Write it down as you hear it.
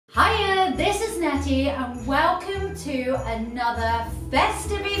Netty and welcome to another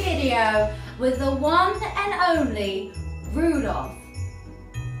festive video with the one and only Rudolph.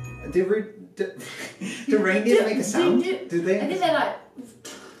 Do reindeer make a sound? Do they? I think they're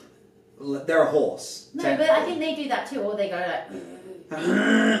like... They're a horse. No, but I think they do that too, or they go like...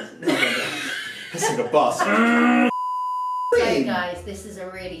 That's like a bus. So guys, this is a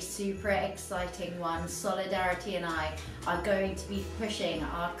really super exciting one. Solidarity and I are going to be pushing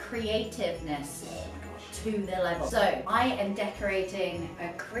our creativeness to the level. So I am decorating a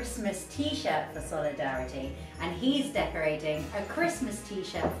Christmas t-shirt for Solidarity and he's decorating a Christmas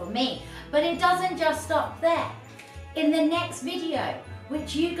t-shirt for me. But it doesn't just stop there. In the next video,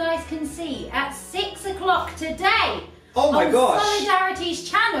 which you guys can see at 6 o'clock today, oh my gosh! Solidarity's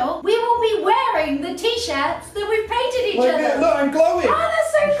channel, we will be wearing the t-shirts that we've painted each other. Look, I'm glowing! Oh,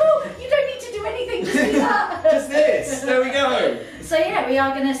 that's so cool! You don't need to do anything, just do that. Just this, there we go. So yeah, we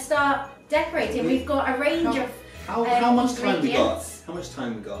are going to start decorating. We've got a range of How much time we got? ingredients. How much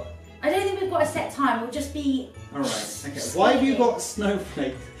time we got? I don't think we've got a set time, we'll just be... Alright, okay. Why have you got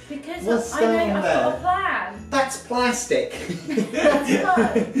snowflake? Because What's I know going I've there? got a plan. That's plastic.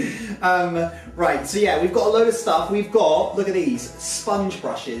 That's fun. Right, so yeah, we've got a load of stuff. We've got, look at these, sponge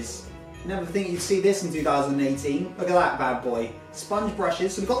brushes. Never think you'd see this in 2018. Look at that bad boy. Sponge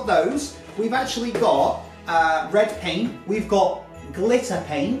brushes, so we've got those. We've actually got red paint. We've got glitter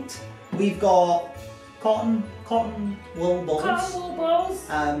paint. We've got cotton wool balls. Cotton wool balls.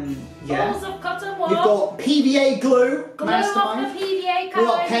 Balls of cotton wool. We've got PVA glue. Glue Mastermind. off the PVA We've card.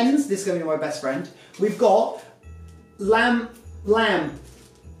 got pens. This is going to be my best friend. We've got lamb.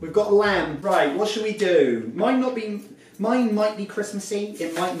 We've got lamb. Right, what should we do? Mine might be Christmassy.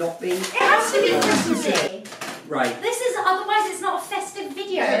 It might not be. It has to be Christmassy. Right. This is, otherwise it's not a festive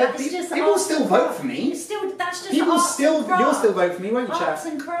video. Yeah, That's just people will still vote for me. That's just People arts and you'll crafts. still vote for me, won't you, chat? Arts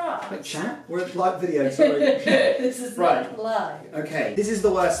and crafts. Wait, chat? We're at live video, sorry. This is Right. not live. Okay, this is the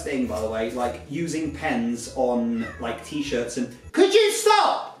worst thing, by the way, like using pens on like t-shirts and... Could you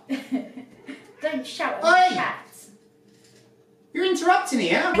stop? Don't shout at Oi! the chat. You're interrupting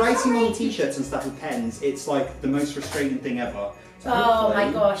me, yeah? I'm Writing sorry. on t-shirts and stuff with pens, it's like the most frustrating thing ever. So Oh my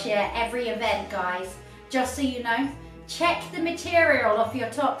hopefully- gosh, yeah, every event, guys. Just so you know, check the material off your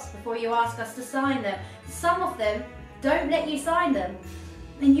tops before you ask us to sign them. Some of them don't let you sign them.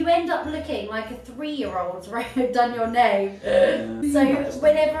 And you end up looking like a 3-year-old's done your name. So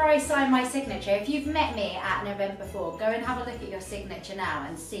whenever I sign my signature, if you've met me at an event before, go and have a look at your signature now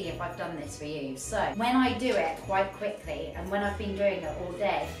and see if I've done this for you. So when I do it quite quickly, and when I've been doing it all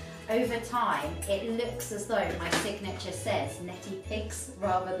day, over time it looks as though my signature says Netty Pigs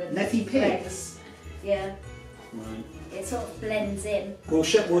rather than Netty Friends. Pigs? Yeah. Right. It sort of blends in. We'll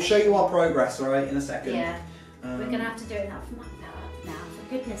show you our progress, alright, in a second. Yeah. We're going to have to do it now. Now, for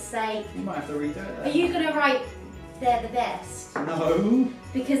goodness sake. You might have to redo it Are then. you going to write they're the best? No.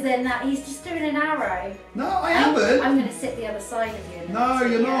 Because then he's just doing an arrow. No, I haven't. I'm going to sit the other side of you. And No, then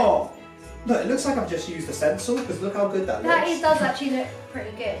you're sit here. not. Look, it looks like I've just used a stencil, because look how good that That looks. does actually look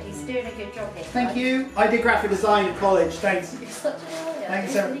pretty good. He's doing a good job here. Thank guys. you. I did graphic design at college, thanks. You're such a lawyer. Thanks,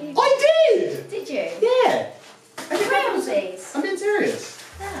 I Sarah. believe you. I did! Did you? Yeah. I did graphic design. Realsies. I'm being serious.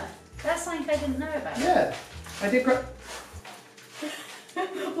 Yeah. That's something I didn't know about. Yeah. I did What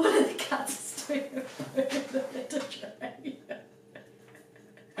are the cats doing in the litter tray?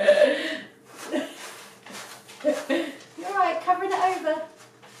 You're alright, covering it over.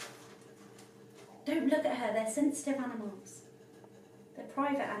 Don't look at her, they're sensitive animals. They're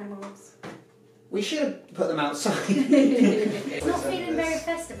private animals. We should have put them outside. It's not feeling very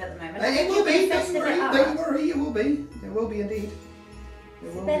festive at the moment. It will be, don't Festive it worry, up. don't worry, it will be. It will be indeed.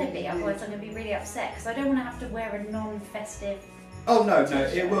 It will Better be, indeed. otherwise I'm going to be really upset because I don't want to have to wear a non-festive. Oh no,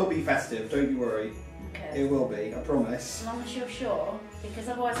 it will be festive, don't you worry. Okay. It will be, I promise. As long as you're sure, because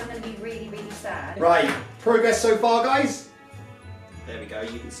otherwise I'm going to be really, really sad. Right, progress so far, guys. There we go,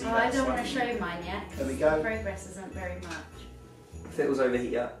 you can see Oh, that. I don't want to show mine yet. There we go. The progress isn't very much. If it was over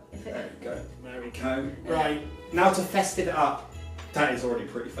here. If it, There we go. There we go. Right, now to festive it up. That is already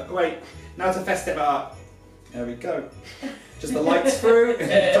pretty Wait, now to festive it up. There we go. Just the lights through.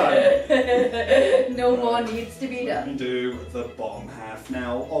 Done. No more needs to be done. Do the bottom half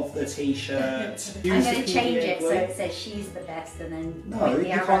now of the t-shirt. I'm going to change it so it says she's the best and then. No, point the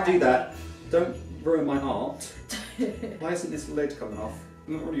you arrow can't do at that. Don't ruin my art. Why isn't this lid coming off?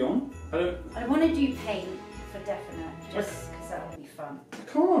 Isn't it already on? I want to do paint for definite, just because that will be fun. I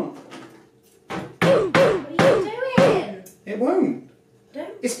can't. What are you doing? It won't. Don't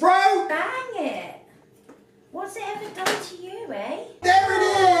It's broke! bang it. What's it ever done to you, eh? There it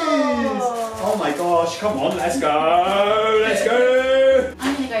is! Oh my gosh, come on, let's go! Let's go!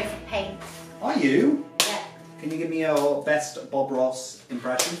 I'm going to go for paint. Are you? Yeah. Can you give me your best Bob Ross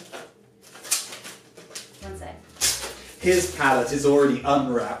impression? One sec. His palette is already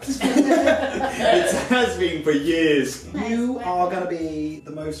unwrapped. It has been for years. You are going to be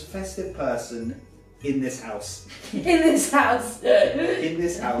the most festive person in this house. In this house. In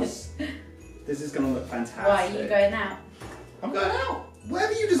this house. This is going to look fantastic. Why, are you going out? I'm going out.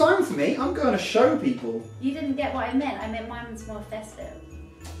 Whatever you design for me, I'm going to show people. You didn't get what I meant. I meant mine's more festive.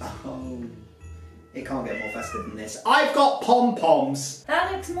 Oh, it can't get more festive than this. I've got pom-poms.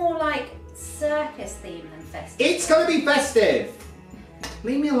 That looks more like circus theme than festive. It's going to be festive.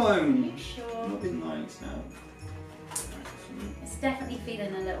 Leave me alone. Are you sure? I'm not being nice now. It's definitely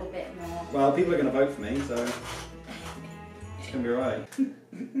feeling a little bit more. Well, people are going to vote for me, so it's going to be alright.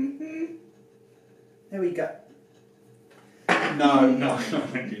 There we go. No, no, I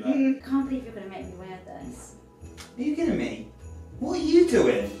don't do that. I can't believe you're going to make me wear this. Are you kidding me? What are you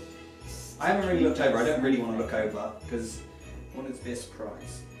doing? I haven't really looked over. I don't really want to look over because I want it to be a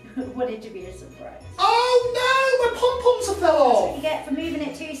surprise. What did you be a surprise? Oh no! My pom-poms have fell That's off! what you get for moving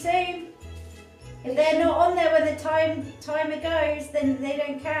it too soon. If they're not on there when the timer goes, then they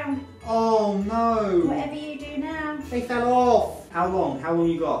don't count. Oh no! Whatever you do now. They fell off! How long? How long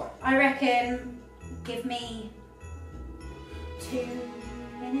you got? I reckon, give me 2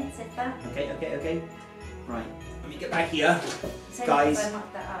 minutes if that. Okay. Right, let me get back here. So Guys, if I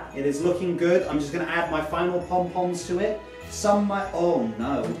muck that up. It is looking good. I'm just going to add my final pom-poms to it. Some might... Oh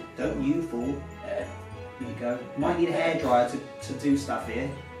no, don't you fool. There you go. Might need a hairdryer to do stuff here.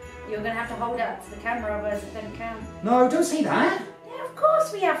 You're going to have to hold it up to the camera, otherwise it doesn't count. No, don't say that. Yeah, of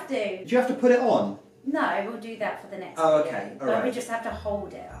course we have to. Do you have to put it on? No, we'll do that for the next Oh, video. okay, But alright. we just have to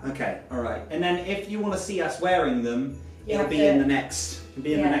hold it up. Okay, alright. And then if you want to see us wearing them, You it'll have be to- in the next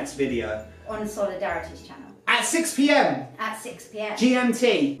the next video. On Solidarity's channel. At 6 PM At 6 PM.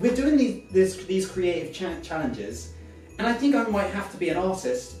 GMT. We're doing these creative challenges, and I think I might have to be an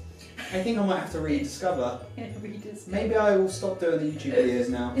artist. I think I might have to rediscover. Maybe I will stop doing the YouTube videos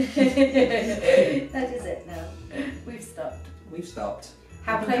now. That is it now. We've stopped. We've stopped.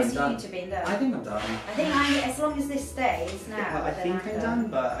 How I think close I'm are done. you to being done? I think I'm done. I think as long as this stays now. I then think I'm done,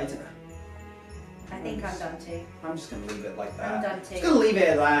 but I don't. I think I'm done too. I'm just going to leave it like that. I'm done Just too. going to leave it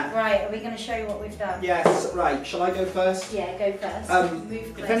at that. Right, are we going to show you what we've done? Yes, right. Shall I go first? Yeah, go first. Move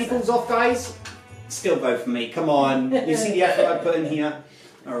If closer. any falls off, guys, still vote for me. Come on. You see the effort I put in here?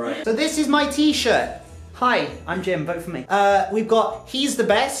 Alright. So this is my t-shirt. Hi, I'm Jim, vote for me. We've got He's the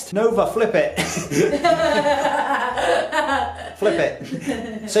Best. Nova, flip it. Flip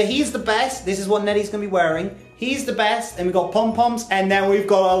it. So he's the best. This is what Netty's going to be wearing. He's the best. And we've got pom-poms. And then we've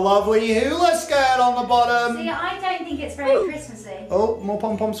got a lovely hula skirt on the bottom. See, I don't think it's very Christmassy. Oh, more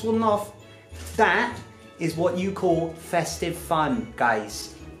pom-poms falling off. That is what you call festive fun,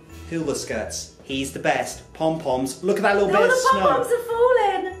 guys. Hula skirts. He's the best. Pom-poms. Look at that little All bit of the snow. pom-poms are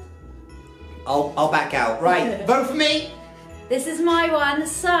falling. I'll back out. Right, vote for me. This is my one.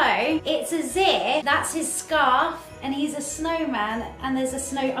 So, it's a zip. That's his scarf. And he's a snowman. And there's a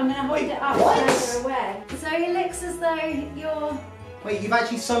snow... I'm going to hold it up what? further away. So it looks as though you're... Wait, you've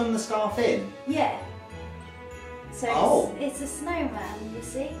actually sewn the scarf in? Yeah. So Oh. it's a snowman, you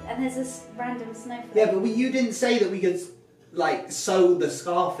see? And there's a random snowflake. Yeah, but you didn't say that we could, like, sew the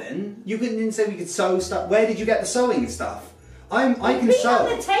scarf in. You didn't say we could sew stuff. Where did you get the sewing stuff? I can It's sew.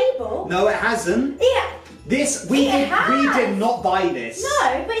 on the table. No, it hasn't. Yeah. We has. did not buy this.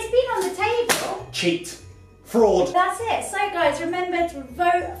 No, but it's been on the table. Cheat. Fraud. That's it. So guys, remember to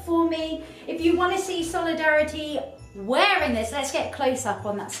vote for me. If you want to see Solidarity wearing this, let's get close up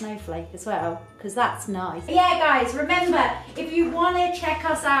on that snowflake as well, because that's nice. Yeah guys, remember, if you want to check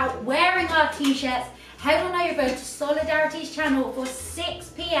us out wearing our t-shirts, head on over to Solidarity's channel for 6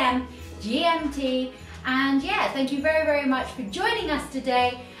 PM GMT. And yeah, thank you very, very much for joining us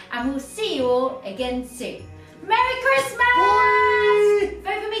today, and we'll see you all again soon. Merry Christmas! Bye.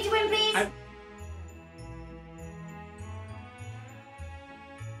 Vote for me to win, please.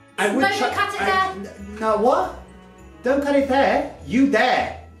 I No, cut it there. No, what? Don't cut it there. You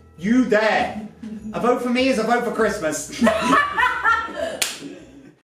dare. You dare. A vote for me is a vote for Christmas.